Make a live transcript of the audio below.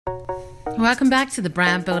Welcome back to the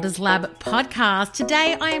Brand Builders Lab podcast.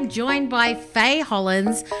 Today I am joined by Faye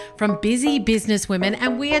Hollins from Busy Businesswomen,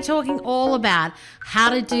 and we are talking all about how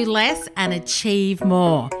to do less and achieve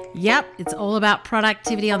more. Yep, it's all about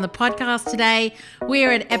productivity on the podcast today. We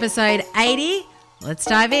are at episode 80. Let's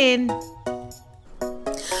dive in.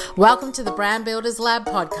 Welcome to the Brand Builders Lab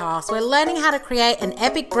podcast. We're learning how to create an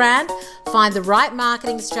epic brand, find the right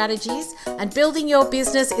marketing strategies, and building your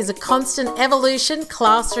business is a constant evolution,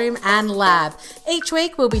 classroom, and lab. Each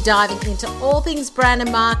week, we'll be diving into all things brand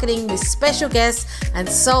and marketing with special guests and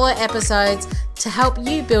solo episodes to help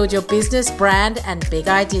you build your business, brand, and big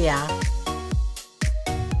idea.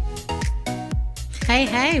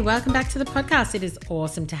 Hey, welcome back to the podcast. It is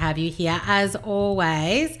awesome to have you here as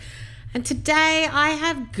always. And today I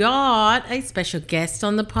have got a special guest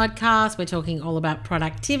on the podcast. We're talking all about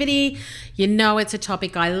productivity. You know, it's a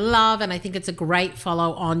topic I love, and I think it's a great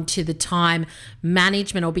follow on to the time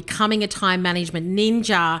management or becoming a time management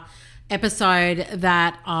ninja episode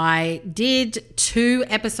that I did 2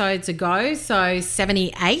 episodes ago. So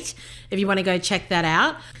 78, if you want to go check that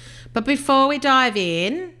out. But before we dive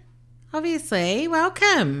in, obviously,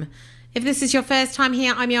 welcome. If this is your first time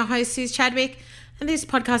here, I'm your host, Suze Chadwick. And this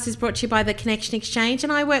podcast is brought to you by the Connection Exchange,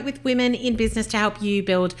 and I work with women in business to help you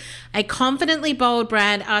build a confidently bold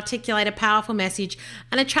brand, articulate a powerful message,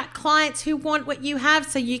 and attract clients who want what you have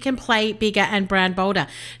so you can play bigger and brand bolder.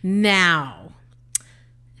 Now,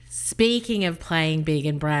 speaking of playing big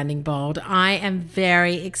and branding bold, I am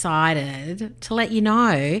very excited to let you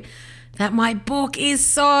know that my book is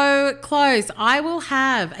so close. I will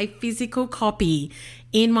have a physical copy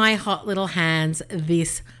in my hot little hands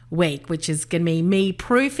this week, which is going to be me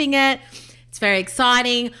proofing it. It's very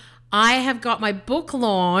exciting. I have got my book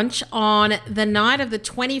launch on the night of the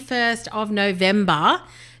 21st of November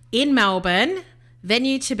in Melbourne.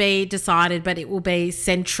 Venue to be decided, but it will be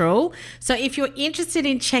central. So if you're interested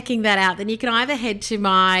in checking that out, then you can either head to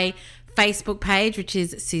my Facebook page, which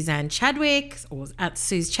is Suzanne Chadwick, or at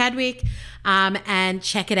Suze Chadwick, and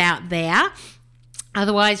check it out there.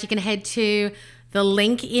 Otherwise, you can head to the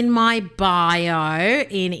link in my bio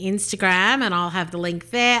in Instagram, and I'll have the link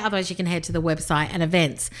there. Otherwise, you can head to the website and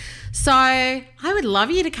events. So I would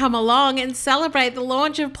love you to come along and celebrate the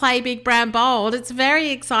launch of Play Big Brand Bold. It's very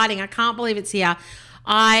exciting. I can't believe it's here.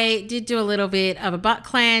 I did do a little bit of a butt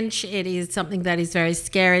clench. It is something that is very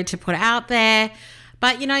scary to put out there.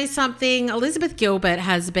 But you know something? Elizabeth Gilbert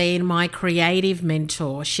has been my creative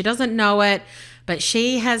mentor. She doesn't know it, but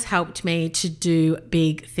she has helped me to do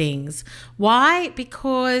big things. Why?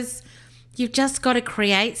 Because you've just got to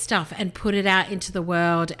create stuff and put it out into the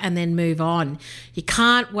world and then move on. You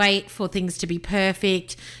can't wait for things to be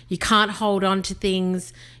perfect. You can't hold on to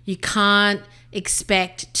things. You can't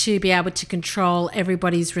expect to be able to control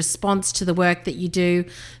everybody's response to the work that you do.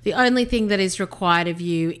 The only thing that is required of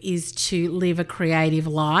you is to live a creative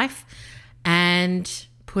life and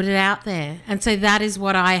put it out there. And so that is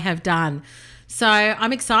what I have done. So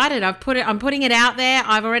I'm excited. I'm putting it out there.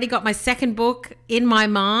 I've already got my second book in my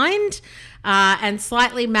mind and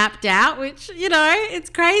slightly mapped out, which, you know, it's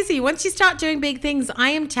crazy. Once you start doing big things,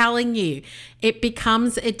 I am telling you, it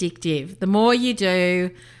becomes addictive. The more you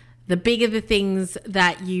do, the bigger the things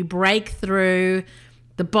that you break through,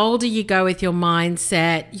 the bolder you go with your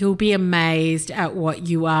mindset, you'll be amazed at what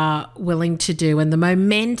you are willing to do and the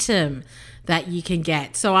momentum that you can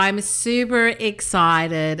get. So I'm super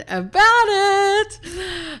excited about it.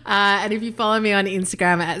 And if you follow me on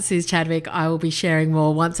Instagram at Suze Chadwick, I will be sharing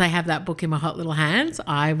more. Once I have that book in my hot little hands,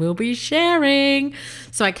 I will be sharing.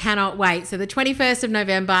 So I cannot wait. So the 21st of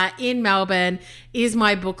November in Melbourne is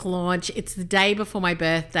my book launch. It's the day before my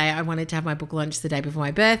birthday. I wanted to have my book launch the day before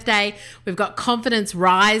my birthday. We've got Confidence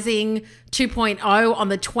Rising 2.0 on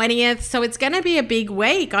the 20th. So it's going to be a big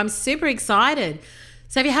week. I'm super excited.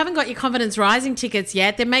 So if you haven't got your Confidence Rising tickets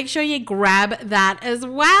yet, then make sure you grab that as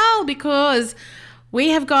well, because we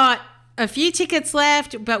have got a few tickets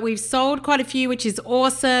left, but we've sold quite a few, which is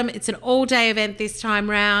awesome. It's an all-day event this time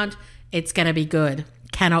round. It's going to be good.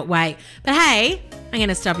 Cannot wait. But hey, I'm going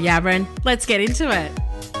to stop yabbering. Let's get into it.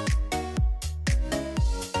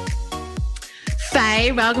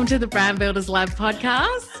 Faye, welcome to the Brand Builders Lab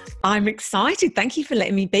podcast. I'm excited. Thank you for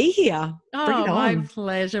letting me be here. Bring it on. My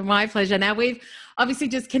pleasure. My pleasure. Now, we've obviously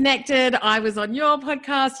just connected. I was on your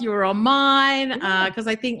podcast. You were on mine. Because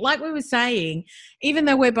I think, like we were saying, even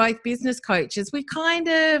though we're both business coaches, we kind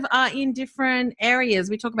of are in different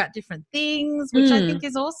areas. We talk about different things, which I think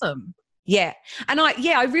is awesome. Yeah. And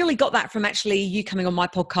I really got that from actually you coming on my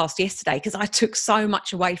podcast yesterday, because I took so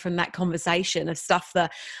much away from that conversation of stuff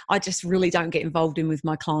that I just really don't get involved in with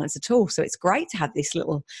my clients at all. So it's great to have this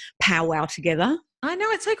little powwow together. I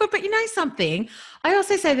know it's so good, but you know something? I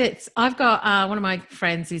also say that I've got one of my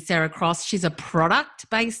friends is Sarah Cross. She's a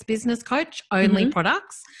product-based business coach, only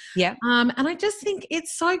products. Yeah. And I just think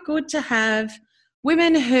it's so good to have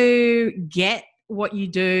women who get what you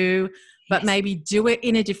do, but maybe do it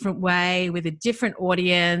in a different way with a different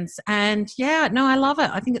audience. And yeah, no, I love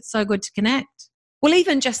it. I think it's so good to connect. Well,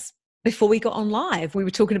 even just before we got on live, we were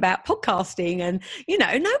talking about podcasting, and, you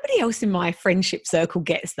know, nobody else in my friendship circle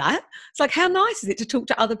gets that. It's like, how nice is it to talk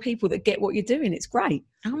to other people that get what you're doing? It's great.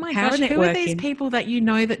 Oh my gosh, who are these people that you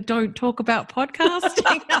know that don't talk about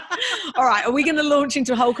podcasting? All right, are we going to launch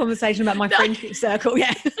into a whole conversation about my friendship circle?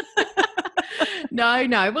 Yeah.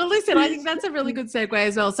 No. Well, listen, I think that's a really good segue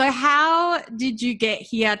as well. So how did you get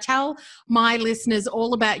here? Tell my listeners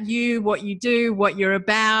all about you, what you do, what you're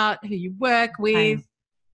about, who you work with. Okay.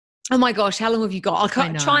 Oh my gosh, how long have you got?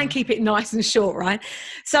 I'll try and keep it nice and short, right?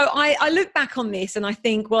 So I look back on this and I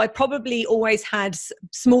think, well, I probably always had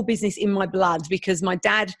small business in my blood, because my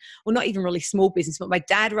dad, well, not even really small business, but my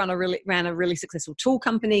dad ran a really successful tool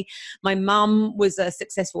company. My mum was a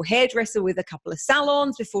successful hairdresser with a couple of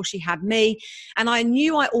salons before she had me. And I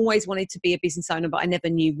knew I always wanted to be a business owner, but I never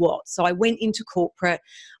knew what. So I went into corporate.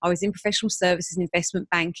 I was in professional services and investment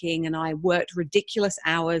banking, and I worked ridiculous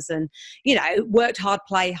hours and, you know, worked hard,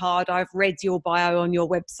 play hard. I've read your bio on your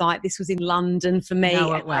website. This was in London for me.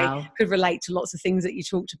 I could relate to lots of things that you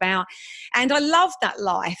talked about. And I loved that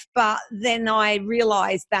life. But then I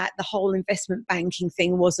realized that the whole investment banking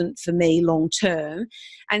thing wasn't for me long term.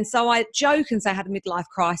 And so I joke and say I had a midlife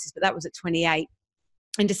crisis, but that was at 28.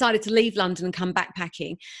 And decided to leave London and come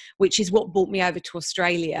backpacking, which is what brought me over to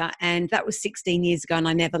Australia. And that was 16 years ago, and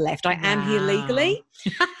I never left. I am here legally.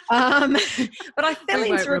 But I fell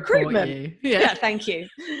into recruitment. Yeah, thank you.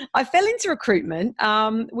 I fell into recruitment,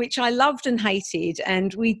 which I loved and hated.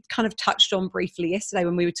 And we kind of touched on briefly yesterday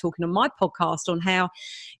when we were talking on my podcast on how,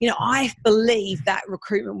 you know, I believe that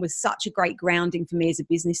recruitment was such a great grounding for me as a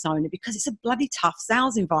business owner, because it's a bloody tough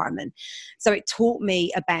sales environment. So it taught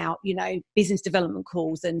me about, you know, business development calls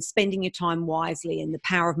and spending your time wisely and the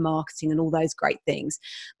power of marketing and all those great things.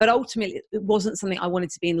 But ultimately, it wasn't something I wanted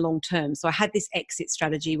to be in long term. So I had this exit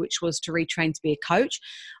strategy, which was to retrain to be a coach.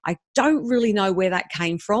 I don't really know where that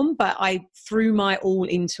came from, but I threw my all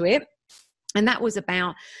into it. And that was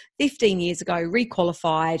about 15 years ago,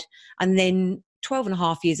 requalified, and then 12 and a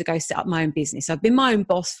half years ago, set up my own business. I've been my own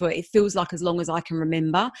boss for, it feels like, as long as I can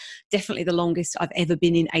remember. Definitely the longest I've ever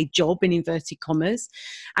been in a job, in inverted commas.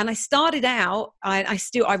 And I started out, I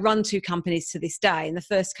run 2 companies to this day. And the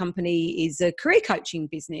first company is a career coaching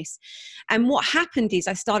business. And what happened is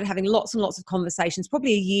I started having lots and lots of conversations,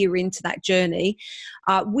 probably a year into that journey,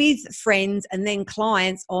 with friends and then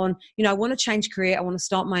clients on, you know, I want to change career. I want to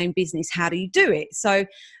start my own business. How do you do it? So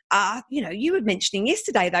you know, you were mentioning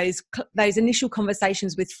yesterday those initial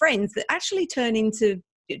conversations with friends that actually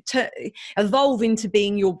evolve into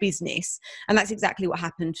being your business. And that's exactly what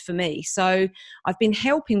happened for me. So I've been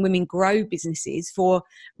helping women grow businesses for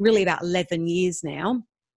really about 11 years now.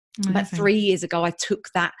 Amazing. About 3 years ago, I took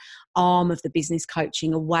that arm of the business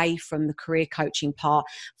coaching away from the career coaching part,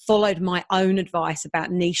 followed my own advice about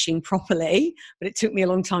niching properly, but it took me a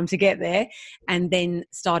long time to get there, and then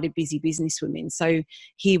started Busy Business Women. So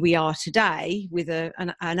here we are today with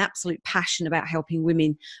an absolute passion about helping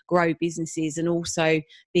women grow businesses and also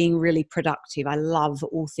being really productive. I love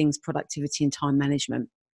all things productivity and time management.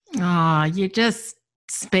 Oh, you just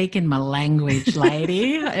speaking my language,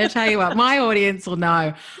 lady. I tell you what, my audience will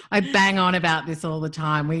know I bang on about this all the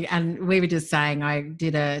time. We were just saying I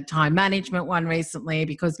did a time management one recently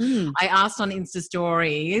because I asked on Insta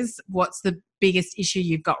stories, what's the biggest issue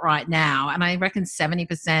you've got right now? And I reckon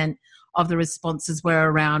 70% of the responses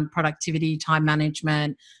were around productivity, time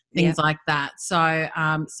management, things like that. So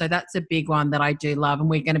so that's a big one that I do love. And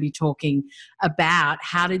we're going to be talking about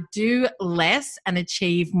how to do less and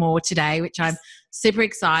achieve more today, which I'm super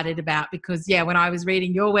excited about because, when I was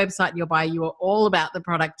reading your website and your bio, you were all about the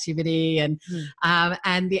productivity. And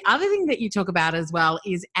the other thing that you talk about as well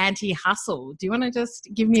is anti-hustle. Do you want to just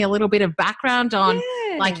give me a little bit of background on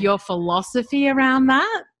like your philosophy around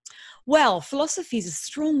that? Well, philosophy is a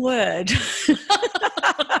strong word.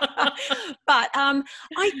 But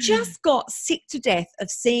I just got sick to death of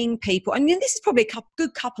seeing people. I mean, this is probably a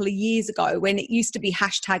good couple of years ago when it used to be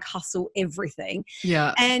 #hustle everything.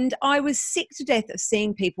 Yeah. And I was sick to death of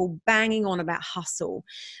seeing people banging on about hustle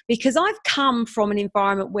because I've come from an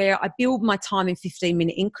environment where I build my time in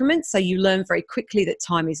 15-minute increments. So you learn very quickly that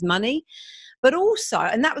time is money. But also,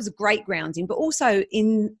 and that was a great grounding, but also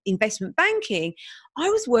in investment banking, I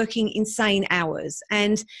was working insane hours,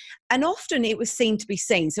 and often it was seen to be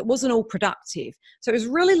seen. So it wasn't all productive. So it was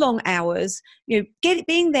really long hours,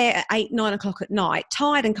 being there at 8, 9 o'clock at night,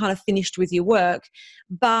 tired and kind of finished with your work,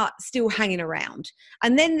 but still hanging around.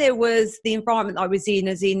 And then there was the environment I was in,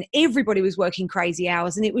 as in everybody was working crazy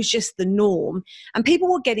hours, and it was just the norm. And people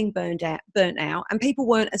were getting burnt out, and people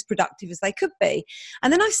weren't as productive as they could be.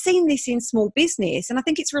 And then I've seen this in small business, and I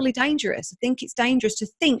think it's really dangerous. I think it's dangerous to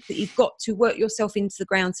think that you've got to work yourself into the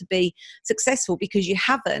ground to be successful, because you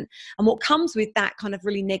haven't. And what comes with that kind of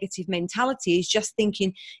really negative mentality is just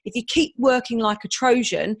thinking, if you keep working like a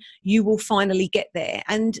Trojan, you will finally get there.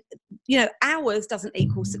 And, hours doesn't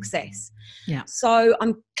equal success. Yeah. So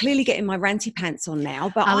I'm clearly getting my ranty pants on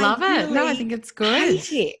now, but I love it. No, I think it's good. I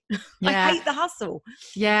hate it. Yeah. I hate the hustle.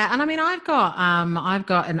 Yeah. And I mean, I've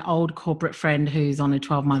got an old corporate friend who's on a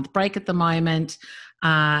 12-month break at the moment.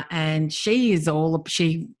 And she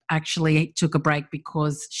actually took a break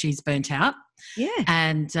because she's burnt out. Yeah.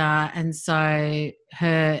 And so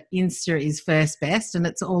her Insta is First Best, and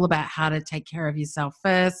it's all about how to take care of yourself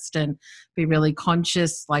first and be really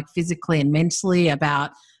conscious, like physically and mentally,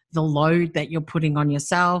 about the load that you're putting on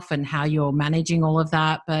yourself and how you're managing all of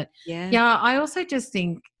that. But yeah, I also just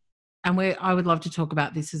think, and I would love to talk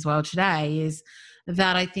about this as well today, is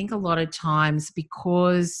that I think a lot of times,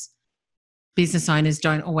 because business owners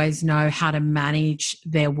don't always know how to manage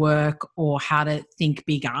their work or how to think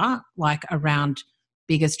bigger, like around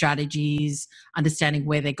bigger strategies, understanding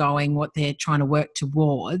where they're going, what they're trying to work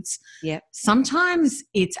towards. Yeah. Sometimes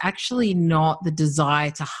it's actually not the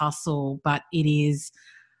desire to hustle, but it is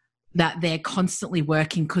that they're constantly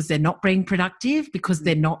working because they're not being productive, because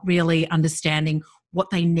they're not really understanding what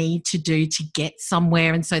they need to do to get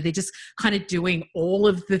somewhere. And so they're just kind of doing all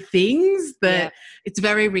of the things that it's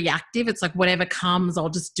very reactive. It's like, whatever comes, I'll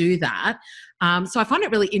just do that. So I find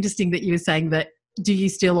it really interesting that you were saying that, do you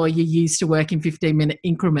still, or you used to work in 15-minute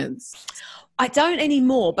increments? I don't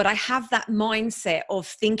anymore, but I have that mindset of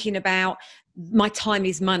thinking about my time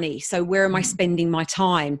is money. So where am I spending my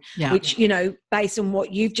time? Yeah. Which, based on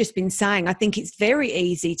what you've just been saying, I think it's very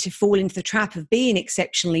easy to fall into the trap of being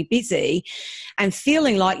exceptionally busy and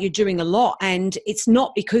feeling like you're doing a lot. And it's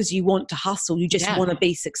not because you want to hustle, you just want to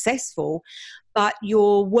be successful. But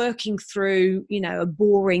you're working through, a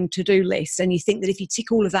boring to-do list, and you think that if you tick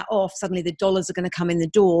all of that off, suddenly the dollars are going to come in the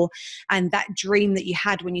door, and that dream that you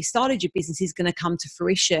had when you started your business is going to come to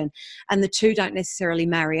fruition. And the two don't necessarily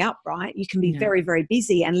marry up, right? You can be very, very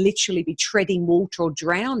busy and literally be treading water or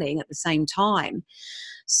drowning at the same time.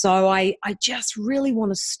 So I just really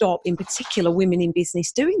want to stop, in particular, women in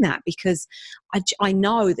business doing that, because I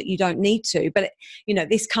know that you don't need to. But,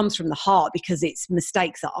 this comes from the heart, because it's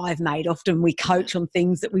mistakes that I've made. Often we coach on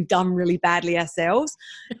things that we've done really badly ourselves,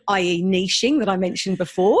 i.e. niching that I mentioned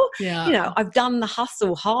before. Yeah. I've done the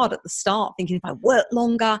hustle hard at the start, thinking if I work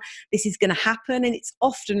longer, this is going to happen. And it's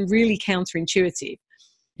often really counterintuitive.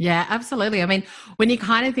 Yeah, absolutely. I mean, when you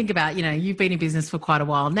kind of think about, you've been in business for quite a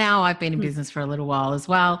while now. I've been in business for a little while as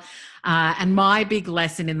well. And my big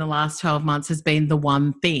lesson in the last 12 months has been the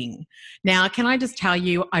one thing. Now, can I just tell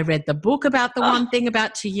you, I read the book about the one thing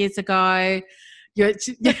about 2 years ago. I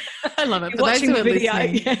love it. For those who are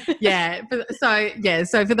listening.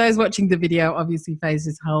 So for those watching the video, obviously Faze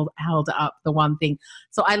has held up the one thing.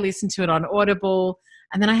 So I listened to it on Audible.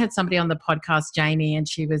 And then I had somebody on the podcast, Jamie, and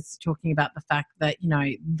she was talking about the fact that,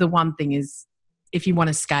 the one thing is, if you want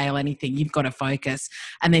to scale anything, you've got to focus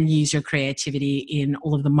and then use your creativity in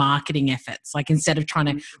all of the marketing efforts, like instead of trying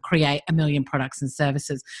to create a million products and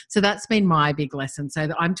services. So that's been my big lesson. So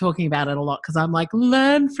I'm talking about it a lot because I'm like,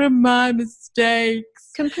 learn from my mistakes.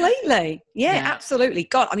 Completely. Yeah, absolutely.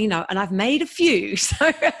 God, and I've made a few.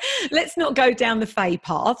 So let's not go down the Faye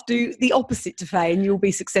path. Do the opposite to Faye and you'll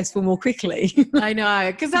be successful more quickly. I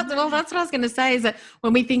know. Because that's what I was going to say, is that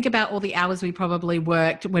when we think about all the hours we probably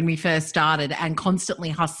worked when we first started and constantly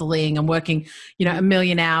hustling and working, a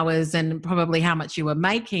million hours, and probably how much you were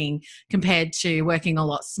making compared to working a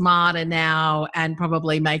lot smarter now and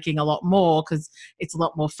probably making a lot more because it's a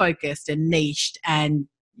lot more focused and niched and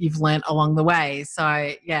you've learnt along the way.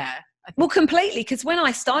 So, yeah. Well, completely, because when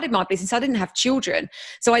I started my business, I didn't have children.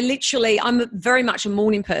 So I'm very much a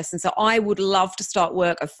morning person. So I would love to start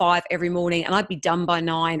work at 5 every morning and I'd be done by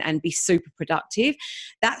 9 and be super productive.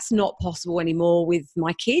 That's not possible anymore with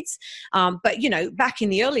my kids. But, back in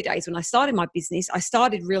the early days when I started my business, I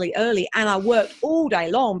started really early and I worked all day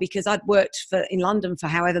long because I'd worked in London for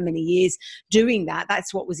however many years doing that.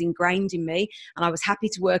 That's what was ingrained in me. And I was happy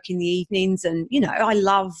to work in the evenings and, I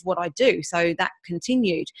love what I do. So that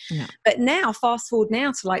continued. Yeah. But now, fast forward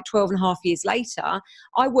now to like 12 and a half years later,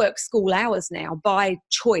 I work school hours now by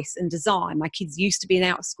choice and design. My kids used to be in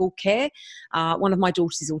out of school care. One of my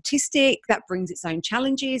daughters is autistic. That brings its own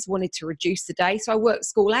challenges, wanted to reduce the day. So I work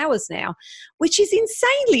school hours now, which is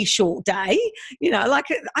insanely short day. Like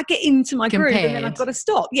I get into my groove and then I've got to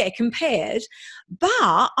stop. Yeah, compared. But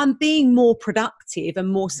I'm being more productive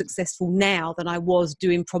and more successful now than I was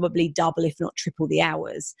doing probably double, if not triple the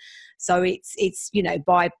hours. So it's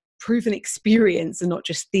by proven experience and not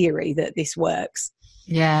just theory that this works.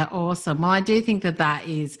 Yeah, awesome. Well, I do think that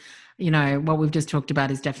is, what we've just talked about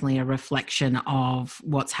is definitely a reflection of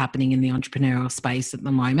what's happening in the entrepreneurial space at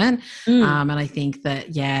the moment. And I think that,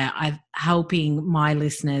 I'm helping my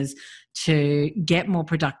listeners to get more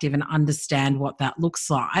productive and understand what that looks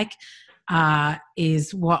like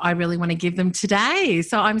is what I really want to give them today.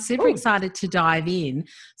 So I'm super excited to dive in.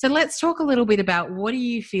 So let's talk a little bit about, what do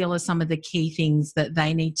you feel are some of the key things that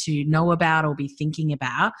they need to know about or be thinking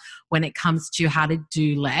about when it comes to how to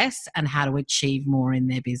do less and how to achieve more in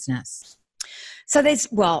their business? So there's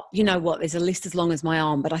a list as long as my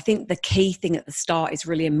arm, but I think the key thing at the start is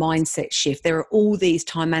really a mindset shift. There are all these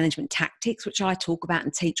time management tactics, which I talk about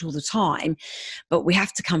and teach all the time, but we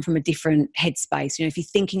have to come from a different headspace. If you're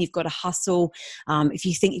thinking you've got to hustle, if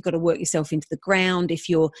you think you've got to work yourself into the ground, if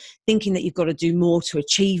you're thinking that you've got to do more to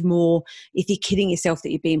achieve more, if you're kidding yourself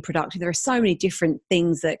that you're being productive, there are so many different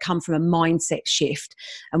things that come from a mindset shift.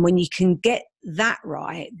 And when you can get that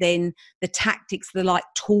right, then the tactics, the like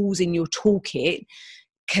tools in your toolkit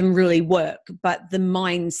can really work, but the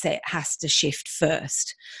mindset has to shift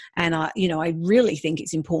first. And I really think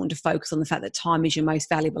it's important to focus on the fact that time is your most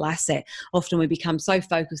valuable asset. Often we become so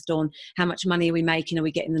focused on how much money are we making, are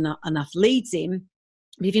we getting enough leads in?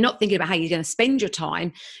 But if you're not thinking about how you're going to spend your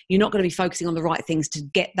time, you're not going to be focusing on the right things to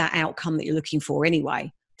get that outcome that you're looking for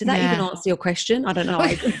anyway. Did that even answer your question? I don't know.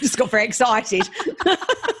 I just got very excited.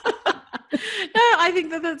 No, I think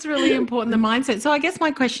that's really important, the mindset. So I guess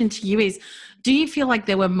my question to you is, do you feel like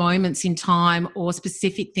there were moments in time or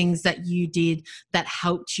specific things that you did that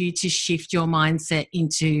helped you to shift your mindset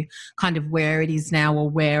into kind of where it is now, or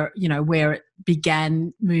where it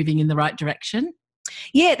began moving in the right direction?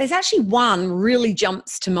 Yeah, there's actually one really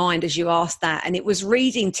jumps to mind as you asked that, and it was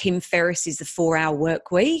reading Tim Ferriss's The 4-Hour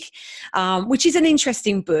Workweek, which is an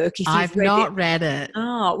interesting book. I've not read it.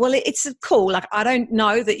 Oh, well, it's cool. Like, I don't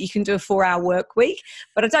know that you can do a 4-hour work week,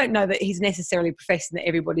 but I don't know that he's necessarily professing that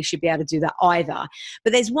everybody should be able to do that either.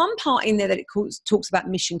 But there's one part in there that it talks about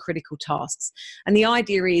mission critical tasks. And the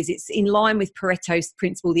idea is it's in line with Pareto's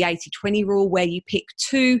principle, the 80-20 rule, where you pick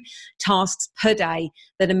 2 tasks per day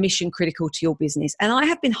that are mission critical to your business. And I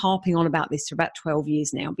have been harping on about this for about 12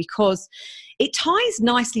 years now, because it ties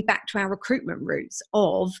nicely back to our recruitment roots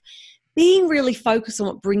of being really focused on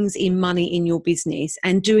what brings in money in your business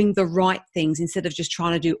and doing the right things instead of just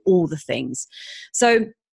trying to do all the things. So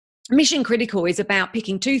mission critical is about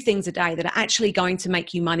picking 2 things a day that are actually going to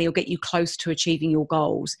make you money or get you close to achieving your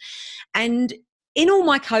goals. And in all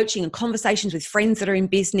my coaching and conversations with friends that are in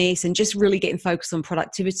business and just really getting focused on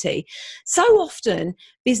productivity, so often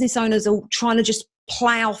business owners are trying to just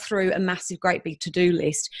plow through a massive, great big to-do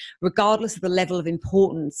list, regardless of the level of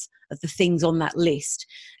importance of the things on that list.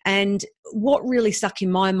 And what really stuck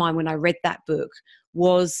in my mind when I read that book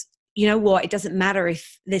was, you know what, it doesn't matter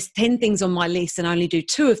if there's 10 things on my list and I only do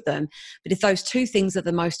 2 of them, but if those 2 things are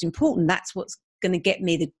the most important, that's what's going to get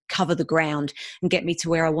me to cover the ground and get me to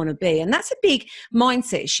where I want to be. And that's a big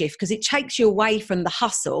mindset shift, because it takes you away from the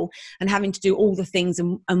hustle and having to do all the things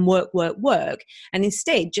and work. And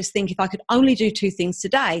instead just think, if I could only do 2 things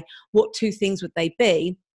today, what 2 things would they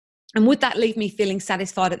be? And would that leave me feeling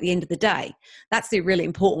satisfied at the end of the day? That's the really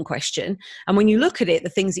important question. And when you look at it, the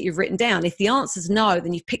things that you've written down, if the answer's no,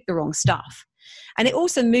 then you've picked the wrong stuff. And it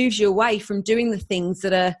also moves you away from doing the things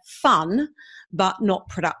that are fun but not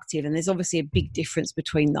productive. And there's obviously a big difference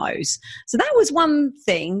between those. So that was one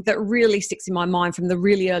thing that really sticks in my mind from the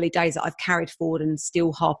really early days that I've carried forward and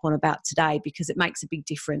still harp on about today, because it makes a big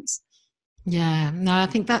difference. Yeah, no, I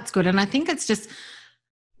think that's good. And I think it's just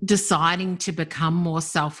deciding to become more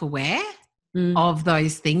self-aware of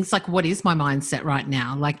those things. Like, what is my mindset right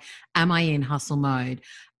now? Like, am I in hustle mode?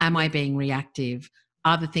 Am I being reactive?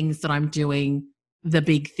 Are the things that I'm doing the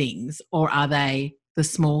big things, or are they the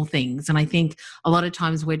small things? And I think a lot of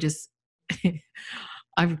times we're just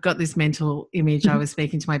I've got this mental image. I was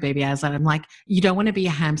speaking to my baby Aslan. I'm like, you don't want to be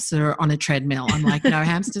a hamster on a treadmill. I'm like, no,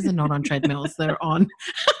 hamsters are not on treadmills. They're on.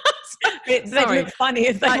 They'd look funny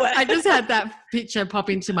if they were. I just had that picture pop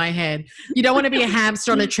into my head. You don't want to be a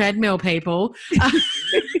hamster on a treadmill, people.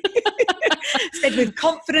 Said with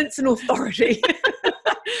confidence and authority.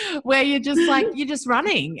 where you're just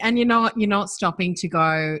running and you're not stopping to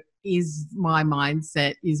go, is my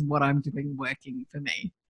mindset, is what I'm doing working for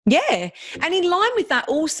me? Yeah. And in line with that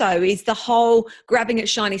also is the whole grabbing at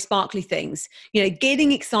shiny, sparkly things,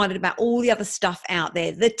 getting excited about all the other stuff out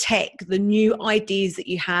there, the tech, the new ideas that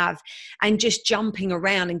you have, and just jumping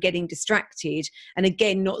around and getting distracted. And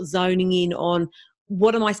again, not zoning in on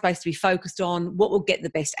what am I supposed to be focused on? What will get the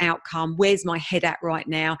best outcome? Where's my head at right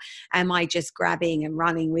now? Am I just grabbing and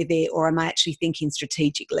running with it, or am I actually thinking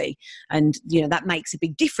strategically? And, that makes a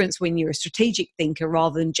big difference when you're a strategic thinker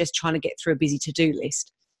rather than just trying to get through a busy to-do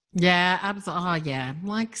list. Yeah, absolutely. Oh, yeah.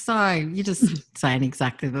 So you're just saying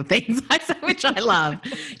exactly the things I say, which I love.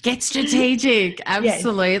 Get strategic.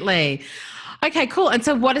 Absolutely. Yes. Okay, cool. And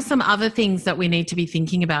so what are some other things that we need to be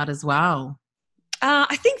thinking about as well?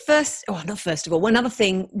 I think one other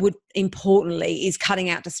thing importantly is cutting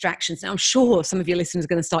out distractions. Now, I'm sure some of your listeners are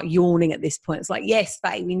going to start yawning at this point. It's like, yes,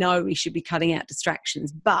 babe, we know we should be cutting out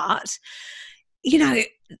distractions, but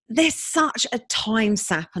there's such a time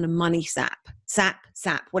sap and a money sap,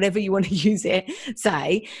 whatever you want to use it,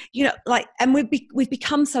 and we've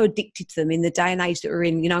become so addicted to them in the day and age that we're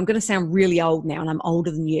in. I'm going to sound really old now, and I'm older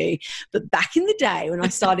than you, but back in the day when I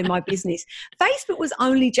started my business, Facebook was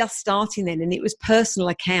only just starting then, and it was personal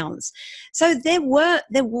accounts. So there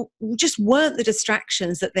just weren't the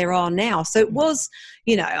distractions that there are now. So it was,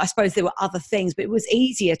 I suppose there were other things, but it was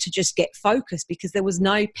easier to just get focused because there was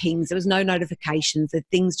no pings, there was no notifications, the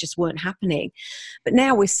things just weren't happening. But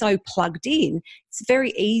now we're so plugged in, it's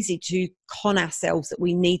very easy to con ourselves that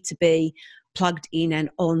we need to be plugged in and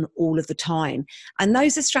on all of the time. And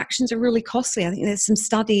those distractions are really costly. I think there's some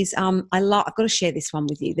studies. I've got to share this one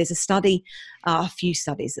with you. There's a few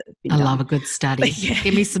studies that have been done. I love a good study. Yeah.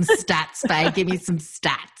 Give me some stats, babe. Give me some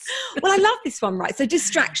stats. Well, I love this one, right? So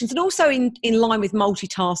distractions, and also in line with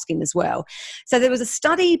multitasking as well. So there was a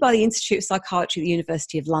study by the Institute of Psychiatry at the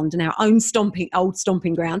University of London, our own old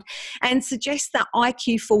stomping ground, and suggests that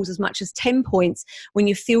IQ falls as much as 10 points when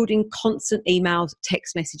you're fielding constant emails,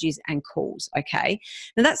 text messages, and calls. Okay.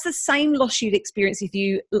 Now that's the same loss you'd experience if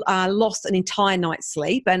you lost an entire night's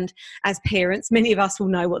sleep. And as parents, many of us will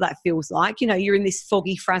know what that feels like. You're in this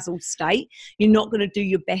foggy, frazzled state. You're not going to do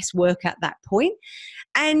your best work at that point.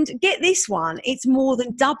 And get this one, it's more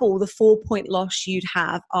than double the 4-point loss you'd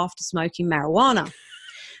have after smoking marijuana.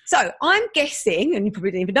 So I'm guessing, and you probably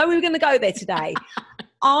didn't even know we were going to go there today,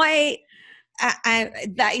 that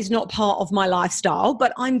is not part of my lifestyle,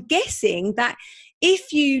 but I'm guessing that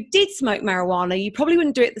if you did smoke marijuana, you probably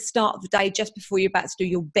wouldn't do it at the start of the day just before you're about to do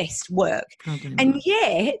your best work. And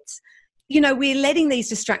yet, we're letting these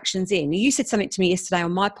distractions in. You said something to me yesterday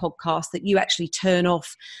on my podcast that you actually turn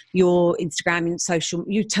off your Instagram and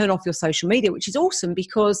you turn off your social media, which is awesome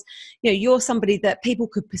because, you're somebody that people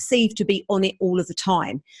could perceive to be on it all of the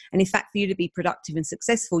time. And in fact, for you to be productive and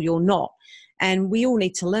successful, you're not. And we all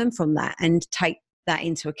need to learn from that and take that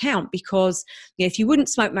into account because if you wouldn't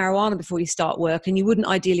smoke marijuana before you start work and you wouldn't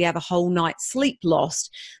ideally have a whole night's sleep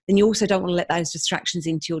lost, then you also don't want to let those distractions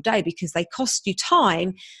into your day because they cost you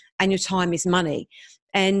time, and your time is money.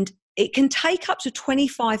 And it can take up to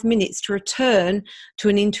 25 minutes to return to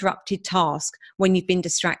an interrupted task when you've been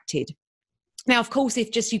distracted. Now, of course,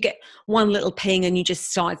 if just you get one little ping and you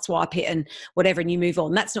just sideswipe it and whatever and you move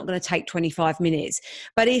on, that's not going to take 25 minutes.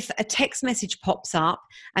 But if a text message pops up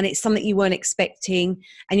and it's something you weren't expecting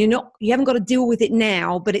and you haven't got to deal with it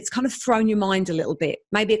now, but it's kind of thrown your mind a little bit.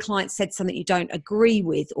 Maybe a client said something you don't agree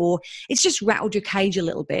with, or it's just rattled your cage a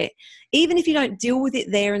little bit. Even if you don't deal with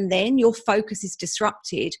it there and then, your focus is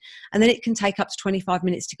disrupted. And then it can take up to 25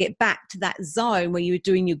 minutes to get back to that zone where you were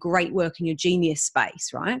doing your great work in your genius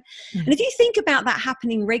space, right? Mm-hmm. And if you think about that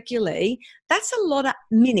happening regularly, that's a lot of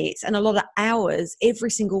minutes and a lot of hours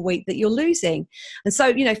every single week that you're losing. And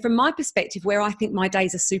so, from my perspective, where I think my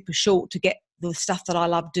days are super short to get the stuff that I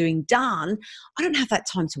love doing done, I don't have that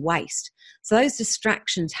time to waste. So those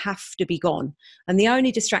distractions have to be gone. And the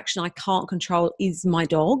only distraction I can't control is my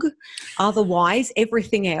dog. Otherwise,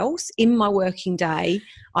 everything else in my working day,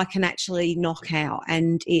 I can actually knock out,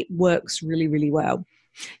 and it works really, really well.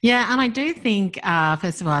 Yeah, and I do think,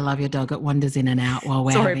 first of all, I love your dog. It wanders in and out while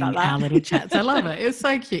we're having our little chats. I love it. It's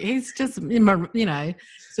so cute. He's just,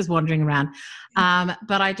 just wandering around.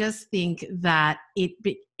 But I just think that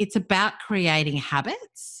it's about creating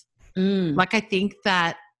habits. Like, I think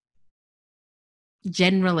that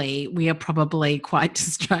generally we are probably quite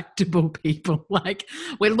distractible people. Like,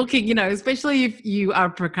 we're looking, especially if you are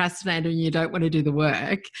a procrastinator and you don't want to do the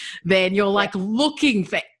work, then you're like looking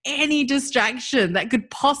for any distraction that could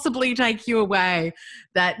possibly take you away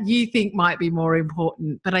that you think might be more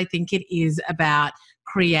important. But I think it is about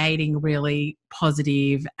creating really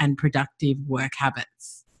positive and productive work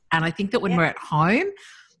habits. And I think that when we're at home,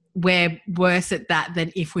 we're worse at that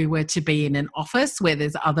than if we were to be in an office where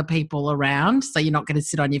there's other people around. So you're not going to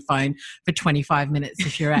sit on your phone for 25 minutes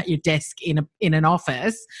if you're at your desk in an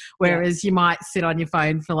office, whereas you might sit on your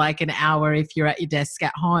phone for like an hour if you're at your desk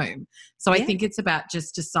at home. So I think it's about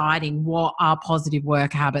just deciding what are positive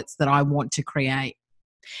work habits that I want to create.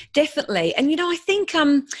 Definitely. And, I think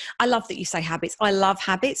I love that you say habits. I love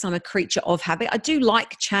habits. I'm a creature of habit. I do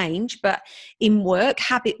like change, but in work,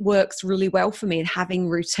 habit works really well for me, and having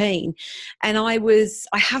routine. And I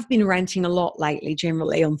have been ranting a lot lately,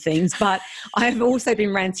 generally on things, but I've also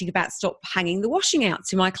been ranting about stop hanging the washing out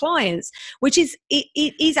to my clients, which it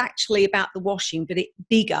is actually about the washing, but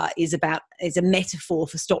is a metaphor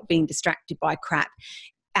for stop being distracted by crap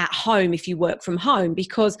at home if you work from home,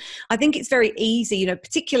 because I think it's very easy,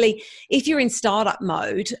 particularly if you're in startup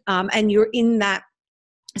mode and you're in that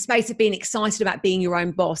space of being excited about being your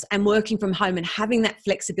own boss and working from home and having that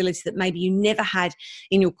flexibility that maybe you never had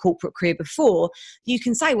in your corporate career before. You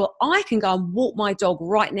can say, well, I can go and walk my dog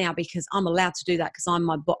right now because I'm allowed to do that because I'm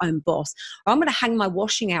my own boss. Or I'm going to hang my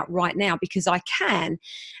washing out right now because I can.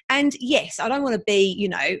 And yes, I don't want to be,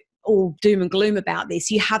 all doom and gloom about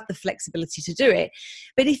this. You have the flexibility to do it.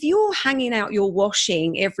 But if you're hanging out your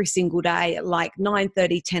washing every single day at like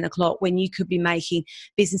 9:30, 10 o'clock, when you could be making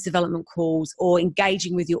business development calls or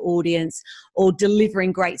engaging with your audience or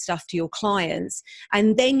delivering great stuff to your clients,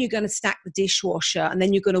 and then you're going to stack the dishwasher, and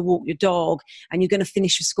then you're going to walk your dog, and you're going to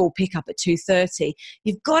finish your school pickup at 2:30,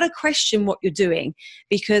 you've got to question what you're doing,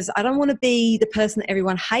 because I don't want to be the person that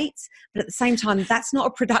everyone hates, but at the same time, that's not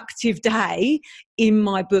a productive day in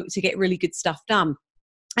my book to get really good stuff done.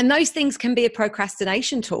 And those things can be a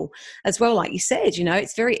procrastination tool as well. Like you said,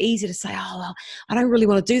 it's very easy to say, oh, well, I don't really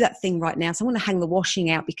want to do that thing right now, so I'm going to hang the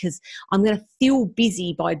washing out because I'm going to feel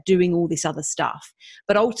busy by doing all this other stuff.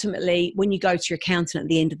 But ultimately, when you go to your accountant at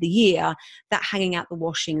the end of the year, that hanging out the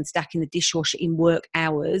washing and stacking the dishwasher in work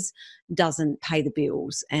hours doesn't pay the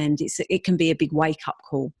bills. And it can be a big wake-up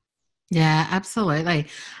call. Yeah, absolutely.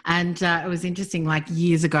 And it was interesting, like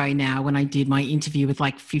years ago now, when I did my interview with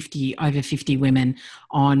like over 50 women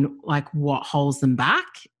on like what holds them back,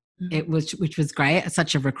 which was great.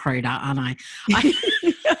 Such a recruiter, aren't I?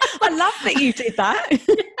 I love that you did that.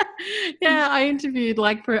 Yeah, I interviewed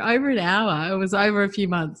like for over an hour. It was over a few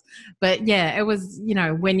months. But yeah, it was,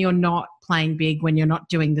 when you're not playing big, when you're not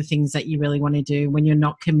doing the things that you really want to do, when you're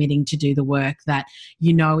not committing to do the work that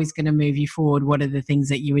is going to move you forward, what are the things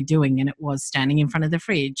that you were doing? And it was standing in front of the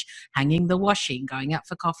fridge, hanging the washing, going out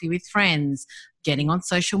for coffee with friends, getting on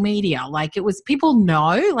social media. Like it was, people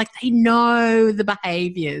know, like they know the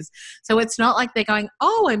behaviors. So it's not like they're going,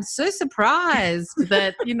 oh, I'm so surprised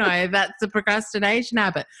that, that's a procrastination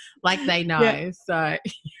habit. Like they know. Yeah. So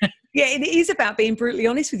yeah, it is about being brutally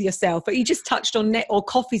honest with yourself. But you just touched on or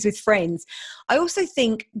coffees with friends. I also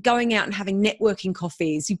think going out and having networking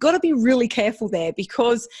coffees, you've got to be really careful there,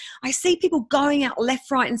 because I see people going out left,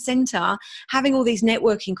 right and centre, having all these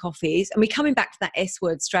networking coffees, and we're coming back to that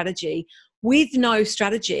S-word strategy, with no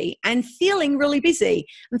strategy and feeling really busy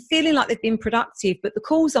and feeling like they've been productive, but the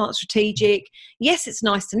calls aren't strategic. Yes, it's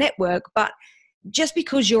nice to network, but just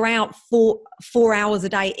because you're out for 4 hours a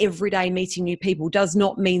day, every day, meeting new people does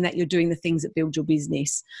not mean that you're doing the things that build your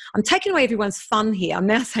business. I'm taking away everyone's fun here. I'm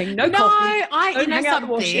now saying no coffee.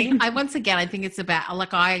 Once again, I think it's about,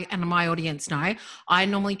 like I and my audience know, I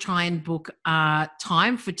normally try and book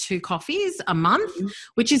time for 2 coffees a month,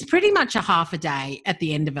 which is pretty much a half a day at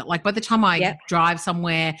the end of it. Like by the time I drive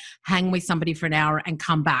somewhere, hang with somebody for an hour and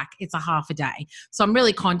come back, it's a half a day. So I'm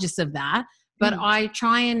really conscious of that. But I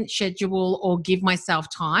try and schedule or give myself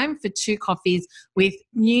time for 2 coffees with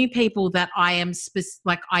new people that I am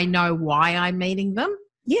I know why I'm meeting them.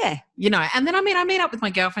 Yeah. And then I meet up with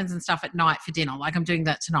my girlfriends and stuff at night for dinner, like I'm doing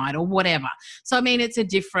that tonight or whatever. So, that's a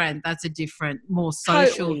different, more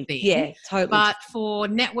social thing. Yeah, totally. But for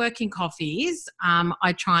networking coffees,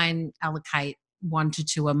 I try and allocate 1 to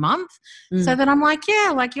 2 a month, so that I'm like,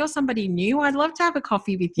 you're somebody new, I'd love to have a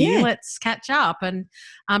coffee with you, let's catch up. And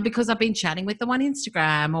because I've been chatting with them on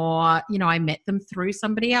Instagram, or I met them through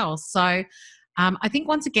somebody else. So I think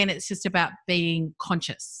once again it's just about being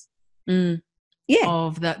conscious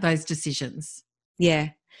of those decisions.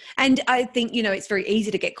 And I think, it's very easy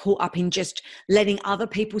to get caught up in just letting other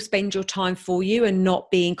people spend your time for you and not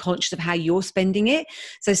being conscious of how you're spending it.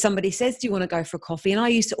 So somebody says, do you want to go for a coffee? And I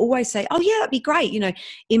used to always say, oh yeah, that'd be great.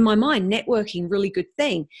 In my mind, networking, really good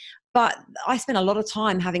thing. But I spent a lot of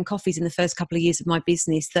time having coffees in the first couple of years of my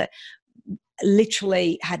business that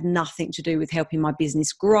literally had nothing to do with helping my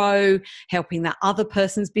business grow, helping that other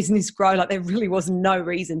person's business grow. Like, there really was no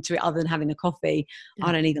reason to it other than having a coffee. Yeah.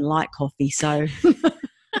 I don't even like coffee, so...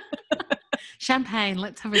 Champagne,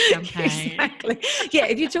 let's have a champagne. Exactly. Yeah,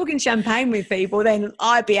 if you're talking champagne with people, then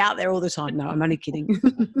I'd be out there all the time. No, I'm only kidding.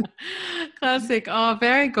 Classic. Oh,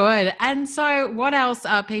 very good. And so what else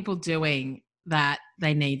are people doing that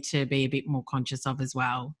they need to be a bit more conscious of as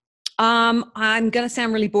well? I'm going to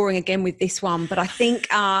sound really boring again with this one, but I think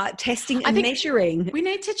testing and measuring. We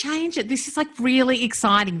need to change it. This is like really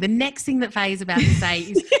exciting. The next thing that Faye's about to say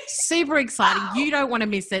is super exciting. You don't want to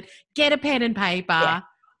miss it. Get a pen and paper. Yeah.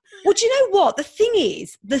 Well, do you know what? The thing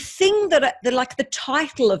is, the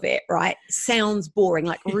title of it, right, sounds boring,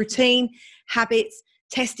 like routine, habits,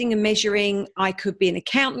 testing and measuring. I could be an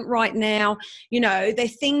accountant right now. You know, they're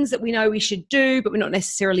things that we know we should do, but we're not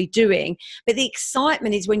necessarily doing. But the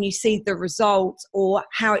excitement is when you see the results or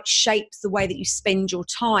how it shapes the way that you spend your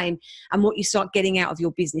time and what you start getting out of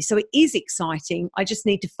your business. So it is exciting. I just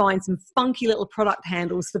need to find some funky little product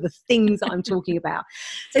handles for the things that I'm talking about.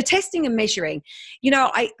 So testing and measuring, you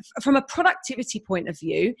know, from a productivity point of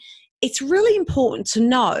view, it's really important to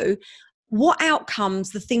know what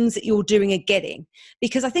outcomes the things that you're doing are getting.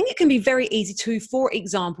 Because I think it can be very easy to, for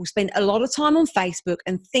example, spend a lot of time on Facebook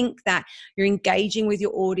and think that you're engaging with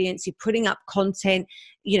your audience, you're putting up content,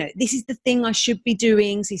 you know, this is the thing I should be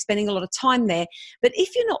doing. So you're spending a lot of time there. But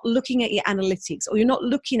if you're not looking at your analytics or you're not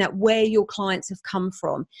looking at where your clients have come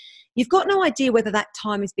from, you've got no idea whether that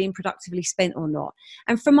time is being productively spent or not.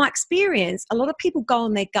 And from my experience, a lot of people go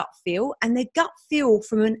on their gut feel, and their gut feel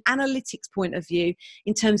from an analytics point of view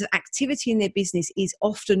in terms of activity in their business is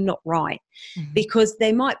often not right, because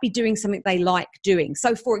they might be doing something they like doing.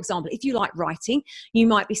 So for example, if you like writing, you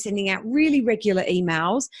might be sending out really regular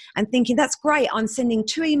emails and thinking, that's great, I'm sending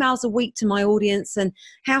 2 emails a week to my audience and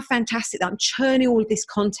how fantastic that I'm churning all of this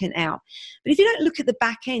content out. But if you don't look at the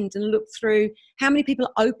back end and look through how many people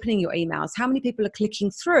are opening your emails, how many people are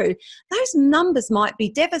clicking through, those numbers might be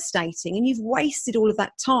devastating and you've wasted all of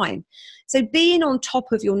that time. So being on top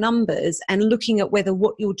of your numbers and looking at whether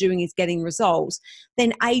what you're doing is getting results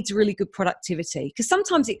then aids really good productivity. Because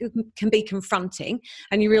sometimes it can be confronting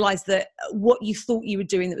and you realize that what you thought you were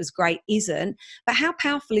doing that was great isn't. But how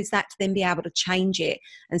powerful is that to then be able to change it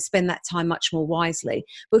and spend that time much more wisely?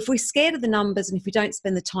 But if we're scared of the numbers and if we don't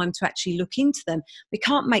spend the time to actually look into them, we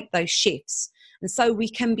can't make those shifts. And so we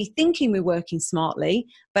can be thinking we're working smartly,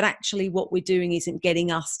 but actually what we're doing isn't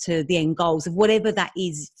getting us to the end goals of whatever that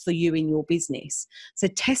is for you in your business. So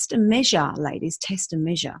test and measure, ladies, test and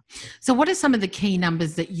measure. So what are some of the key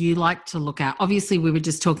numbers that you like to look at? Obviously, we were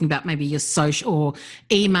just talking about maybe your social or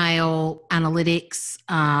email analytics,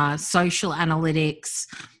 social analytics.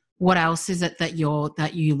 What else is it that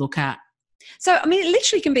you look at? So, I mean, it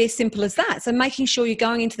literally can be as simple as that. So making sure you're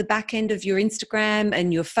going into the back end of your Instagram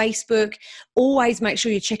and your Facebook. Always make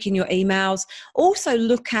sure you're checking your emails. Also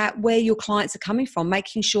look at where your clients are coming from,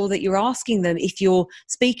 making sure that you're asking them if you're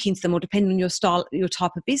speaking to them, or depending on your style, your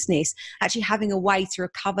type of business, actually having a way to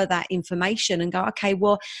recover that information and go, okay,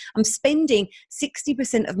 well, I'm spending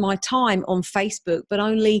 60% of my time on Facebook, but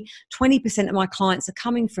only 20% of my clients are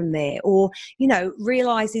coming from there. Or, you know,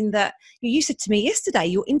 realizing that you said to me yesterday,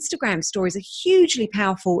 your Instagram stories are hugely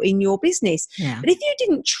powerful in your business. Yeah. But if you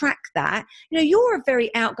didn't track that, you know, you're a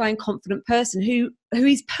very outgoing, confident person who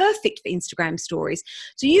is perfect for Instagram stories.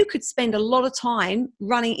 So you could spend a lot of time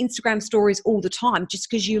running Instagram stories all the time just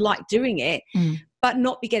because you like doing it, but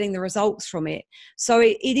not be getting the results from it. So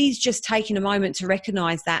it is just taking a moment to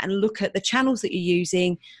recognize that and look at the channels that you're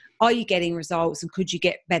using. Are you getting results, and could you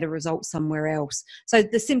get better results somewhere else? So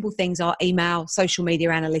the simple things are email, social media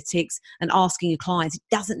analytics, and asking your clients. It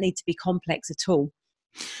doesn't need to be complex at all.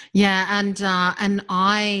 Yeah, and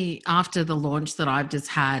I, after the launch that I've just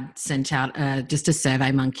had, sent out just a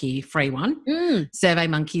SurveyMonkey free one.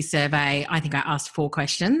 SurveyMonkey survey. I think I asked 3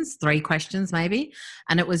 questions maybe,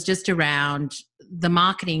 and it was just around the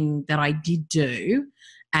marketing that I did do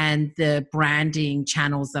and the branding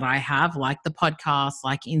channels that I have, like the podcast,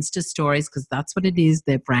 like Insta stories, because that's what it is.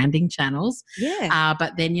 They're branding channels. Yeah.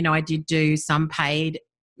 But then, you know, I did do some paid,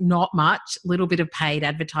 not much, little bit of paid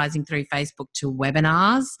advertising through Facebook to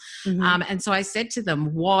webinars. And so I said to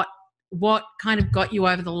them, what kind of got you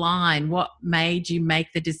over the line? What made you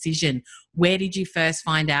make the decision? Where did you first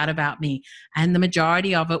find out about me? And the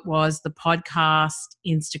majority of it was the podcast,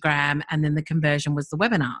 Instagram, and then the conversion was the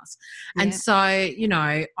webinars. Yeah. And so, you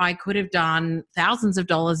know, I could have done thousands of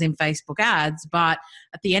dollars in Facebook ads, but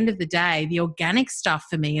at the end of the day, the organic stuff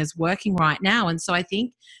for me is working right now. And so I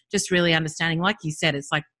think just really understanding, like you said,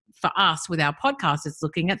 it's like for us with our podcast, it's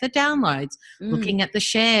looking at the downloads, looking at the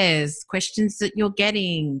shares, questions that you're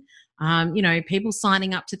getting, people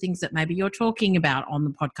signing up to things that maybe you're talking about on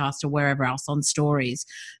the podcast or wherever else on stories.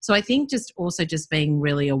 So I think just being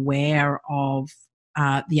really aware of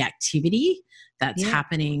the activity that's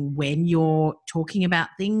happening when you're talking about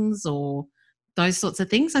things or those sorts of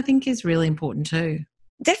things, I think is really important too.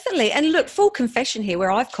 Definitely. And look, full confession here,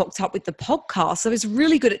 where I've cocked up with the podcast. I was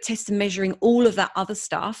really good at test and measuring all of that other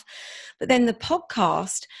stuff. But then the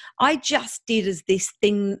podcast, I just did as this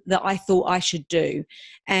thing that I thought I should do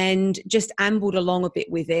and just ambled along a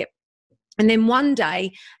bit with it. And then one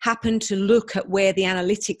day happened to look at where the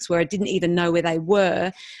analytics were. I didn't even know where they were.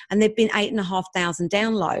 And there'd been 8,500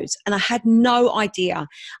 downloads. And I had no idea.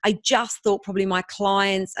 I just thought probably my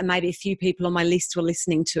clients and maybe a few people on my list were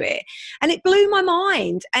listening to it. And it blew my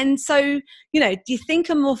mind. And so, do you think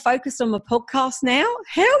I'm more focused on my podcast now?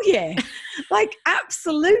 Hell yeah.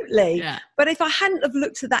 Absolutely. Yeah. But if I hadn't have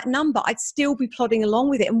looked at that number, I'd still be plodding along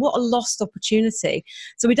with it. And what a lost opportunity.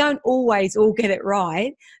 So we don't always all get it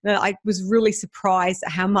right. I was really surprised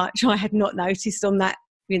at how much I had not noticed on that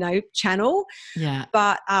channel. Yeah.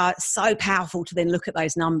 But so powerful to then look at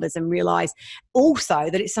those numbers and realize also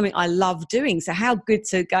that it's something I love doing. So how good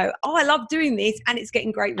to go, I love doing this and it's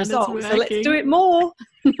getting great results. So let's do it more.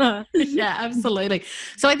 Yeah, absolutely.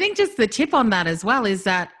 So I think just the tip on that as well is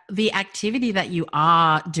that the activity that you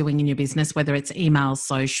are doing in your business, whether it's email,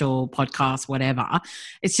 social, podcast, whatever,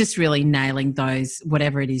 it's just really nailing those,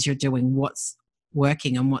 whatever it is you're doing, what's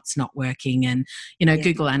working and what's not working. And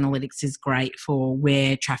Google Analytics is great for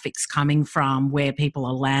where traffic's coming from, where people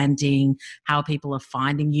are landing, how people are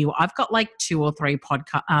finding you. I've got 2 or 3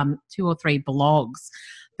 blogs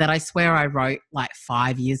that I swear I wrote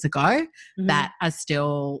 5 years ago that are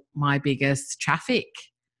still my biggest traffic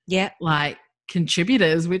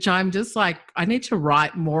contributors, which I'm just I need to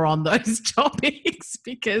write more on those topics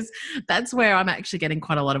because that's where I'm actually getting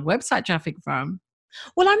quite a lot of website traffic from.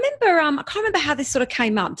 Well, I remember, I can't remember how this sort of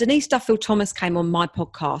came up. Denise Duffield-Thomas came on my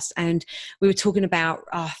podcast and we were talking about,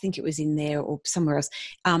 I think it was in there or somewhere else,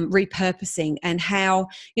 repurposing and how,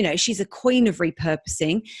 she's a queen of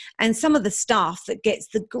repurposing. And some of the stuff that gets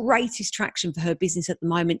the greatest traction for her business at the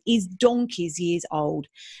moment is donkey's years old.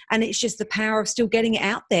 And it's just the power of still getting it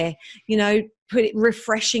out there,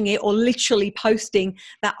 refreshing it or literally posting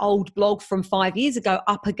that old blog from 5 years ago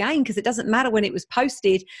up again, because it doesn't matter when it was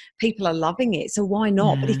posted, people are loving it. So why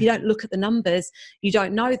not? Yeah. But if you don't look at the numbers, you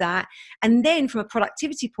don't know that. And then from a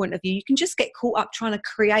productivity point of view, you can just get caught up trying to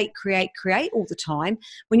create all the time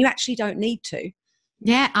when you actually don't need to.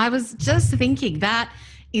 Yeah, I was just thinking that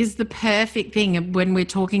is the perfect thing when we're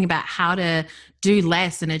talking about how to do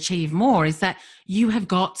less and achieve more, is that you have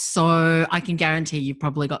got I can guarantee you've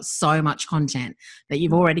probably got so much content that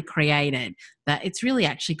you've already created that it's really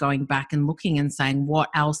actually going back and looking and saying, what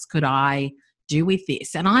else could I do with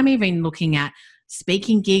this? And I'm even looking at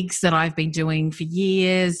speaking gigs that I've been doing for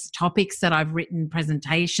years, topics that I've written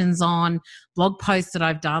presentations on, blog posts that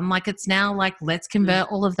I've done. It's now let's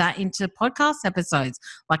convert all of that into podcast episodes.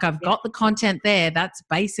 I've got the content there. That's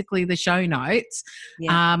basically the show notes.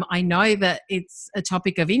 Yeah. I know that it's a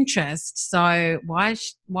topic of interest. So why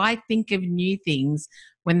think of new things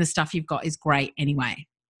when the stuff you've got is great anyway?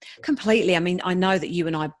 Completely. I mean, I know that you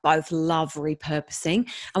and I both love repurposing.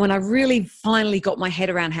 And when I really finally got my head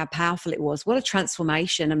around how powerful it was, what a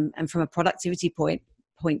transformation, and from a productivity point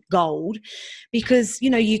gold, because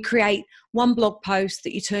you create one blog post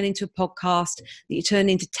that you turn into a podcast, that you turn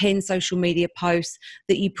into 10 social media posts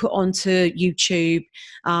that you put onto YouTube,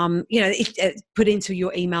 put into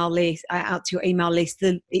your email list, out to your email list.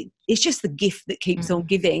 It's just the gift that keeps on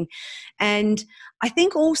giving. And I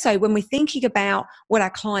think also when we're thinking about what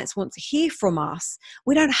our clients want to hear from us,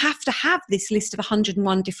 we don't have to have this list of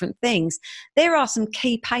 101 different things. There are some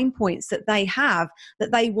key pain points that they have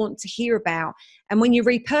that they want to hear about. And when you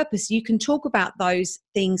repurpose, you can talk about those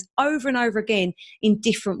things over and over again in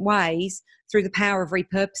different ways through the power of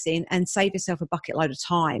repurposing and save yourself a bucket load of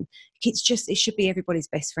time. It should be everybody's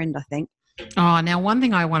best friend, I think. Oh, now one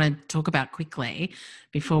thing I want to talk about quickly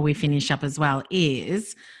before we finish up as well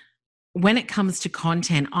is when it comes to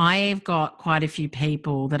content, I've got quite a few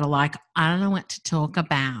people that are like, I don't know what to talk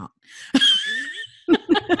about.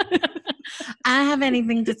 I don't have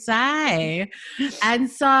anything to say. And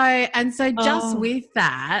so just with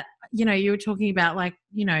that, you were talking about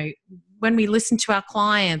when we listen to our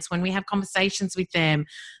clients, when we have conversations with them,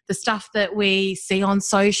 the stuff that we see on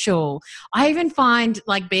social. I even find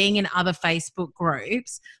being in other Facebook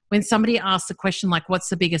groups, when somebody asks a question what's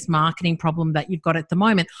the biggest marketing problem that you've got at the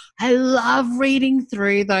moment? I love reading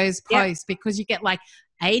through those posts because you get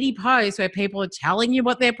 80 posts where people are telling you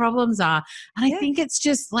what their problems are. And I think it's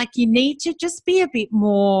just like you need to just be a bit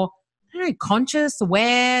more, I don't know, conscious,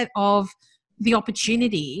 aware of the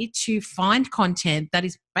opportunity to find content that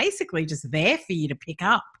is basically just there for you to pick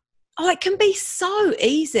up. Oh, it can be so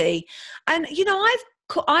easy. And,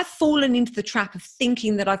 I've fallen into the trap of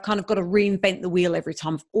thinking that I've kind of got to reinvent the wheel every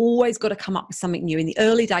time. I've always got to come up with something new. In the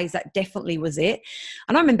early days, that definitely was it.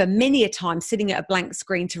 And I remember many a time sitting at a blank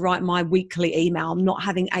screen to write my weekly email, not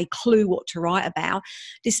having a clue what to write about,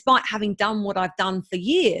 despite having done what I've done for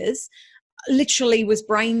years. Literally was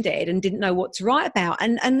brain dead and didn't know what to write about.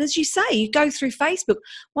 And as you say, you go through Facebook,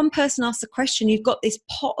 one person asks a question, you've got this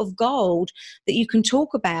pot of gold that you can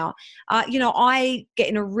talk about. I get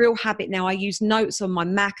in a real habit now. I use notes on my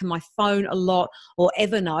Mac and my phone a lot, or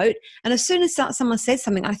Evernote. And as soon as someone says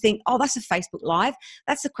something, I think, oh, that's a Facebook Live.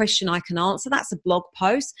 That's a question I can answer. That's a blog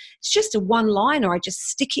post. It's just a one-liner. I just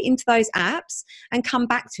stick it into those apps and come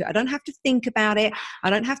back to it. I don't have to think about it. I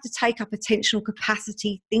don't have to take up attentional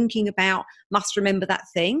capacity thinking about must remember that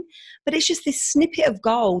thing, but it's just this snippet of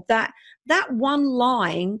gold that one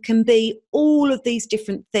line can be all of these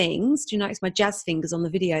different things. Do you notice my jazz fingers on the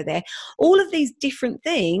video there? All of these different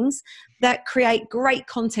things that create great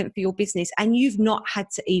content for your business, and you've not had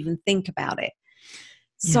to even think about it.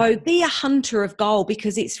 So be a hunter of gold,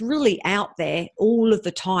 because it's really out there all of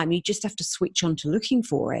the time. You just have to switch on to looking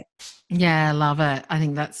for it. Yeah, I love it. I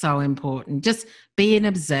think that's so important. Just be an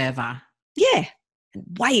observer. Yeah.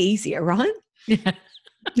 Way easier, right? Yeah.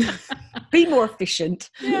 Be more efficient.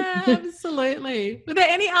 Yeah, absolutely. Were there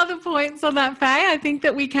any other points on that, Faye? I think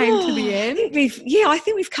that we came to the end. I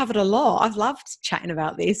think we've covered a lot. I've loved chatting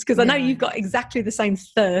about this because I know you've got exactly the same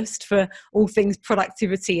thirst for all things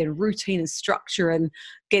productivity and routine and structure and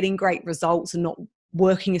getting great results and not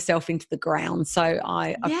working yourself into the ground. So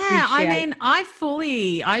I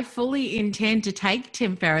fully intend to take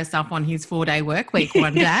Tim Ferriss up on his 4-day work week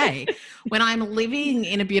one day when I'm living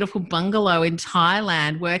in a beautiful bungalow in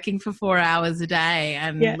Thailand, working for 4 hours a day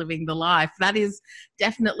and living the life. That is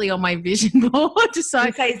definitely on my vision board. So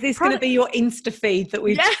is this going to be your Insta feed that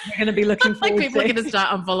we're going to be looking forward to? People are going to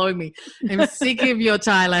start unfollowing me. I'm sick of your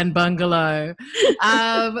Thailand bungalow.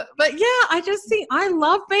 But yeah, I just think I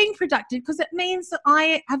love being productive because it means that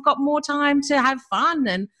I have got more time to have fun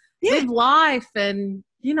and live life and,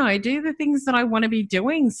 do the things that I want to be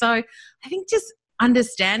doing. So I think just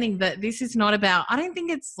understanding that this is not about, I don't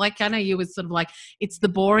think it's like, I know you were sort of like, it's the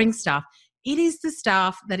boring stuff. It is the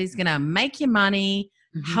stuff that is going to make you money,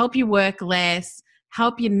 help you work less,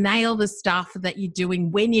 help you nail the stuff that you're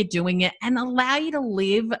doing when you're doing it, and allow you to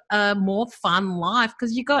live a more fun life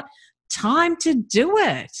because you got time to do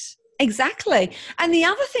it. Exactly. And the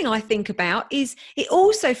other thing I think about is it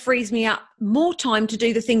also frees me up more time to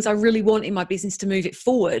do the things I really want in my business to move it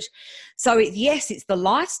forward. So it's the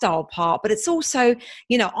lifestyle part, but it's also,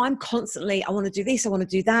 I'm constantly, I want to do this, I want to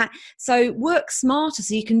do that. So work smarter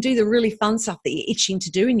so you can do the really fun stuff that you're itching to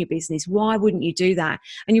do in your business. Why wouldn't you do that?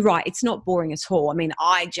 And you're right, it's not boring at all. I mean,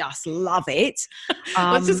 I just love it.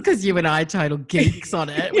 It's just because you and I are total geeks on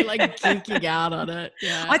it. We're like geeking out on it.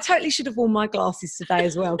 Yeah. I totally should have worn my glasses today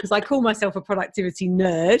as well because I call myself a productivity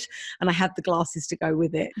nerd and I have the glasses to go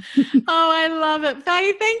with it. Oh, I love it.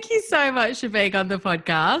 Faye, thank you so much for being on the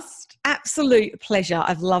podcast. Absolute pleasure.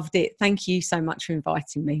 I've loved it. Thank you so much for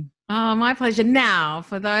inviting me. Oh, my pleasure. Now,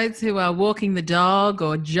 for those who are walking the dog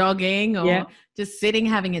or jogging or just sitting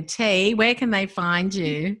having a tea, where can they find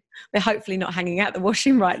you? They're hopefully not hanging out the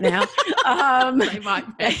washing right now. They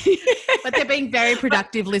might be. But they're being very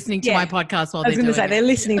productive listening to my podcast while they're doing it. I was going to say, they're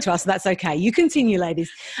listening to us, so that's okay. You continue,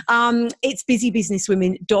 ladies. It's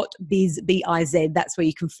busybusinesswomen.biz, B-I-Z. That's where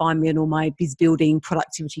you can find me and all my biz building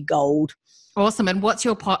productivity gold. Awesome. And what's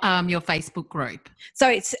your Facebook group? So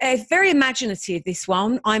it's very imaginative, this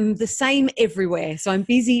one. I'm the same everywhere. So I'm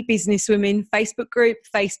Busy Businesswomen, Facebook group,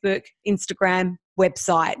 Facebook, Instagram,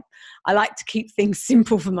 website. I like to keep things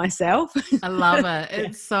simple for myself. I love it.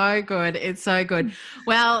 It's so good. It's so good.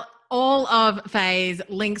 Well, all of Faye's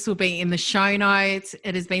links will be in the show notes.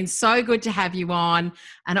 It has been so good to have you on.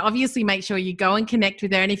 And obviously make sure you go and connect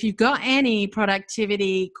with her. And if you've got any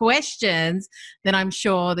productivity questions, then I'm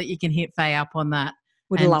sure that you can hit Faye up on that.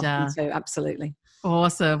 Would love you to, absolutely.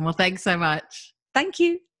 Awesome. Well, thanks so much. Thank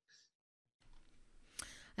you.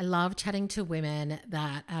 I love chatting to women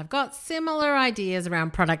that have got similar ideas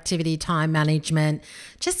around productivity, time management,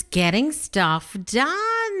 just getting stuff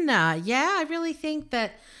done. Yeah, I really think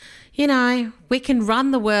that, we can run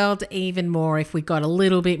the world even more if we got a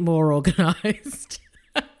little bit more organized.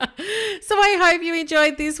 So I hope you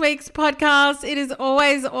enjoyed this week's podcast. It is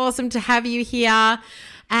always awesome to have you here.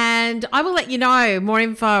 And I will let you know more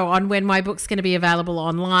info on when my book's going to be available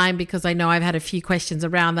online, because I know I've had a few questions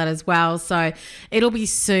around that as well. So it'll be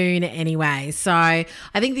soon anyway. So I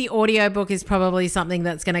think the audiobook is probably something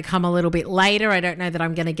that's going to come a little bit later. I don't know that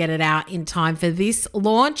I'm going to get it out in time for this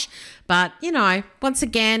launch. But, you know, once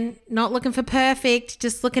again, not looking for perfect,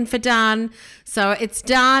 just looking for done. So it's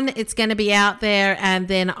done. It's going to be out there. And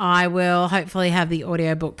then I will hopefully have the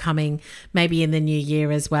audiobook coming maybe in the new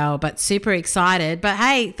year as well. But super excited. But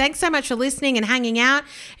hey, thanks so much for listening and hanging out.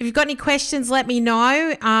 If you've got any questions, let me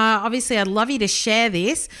know. Obviously, I'd love you to share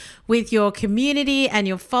this with your community and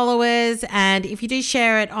your followers. And if you do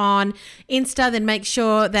share it on Insta, then make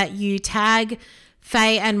sure that you tag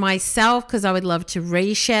Faye and myself, because I would love to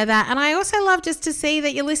reshare that. And I also love just to see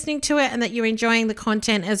that you're listening to it and that you're enjoying the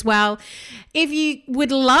content as well. If you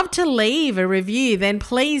would love to leave a review, then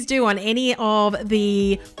please do on any of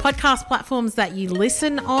the podcast platforms that you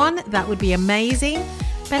listen on. That would be amazing.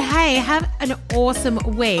 But hey, have an awesome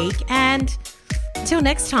week. And until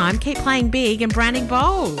next time, keep playing big and branding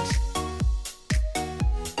bold.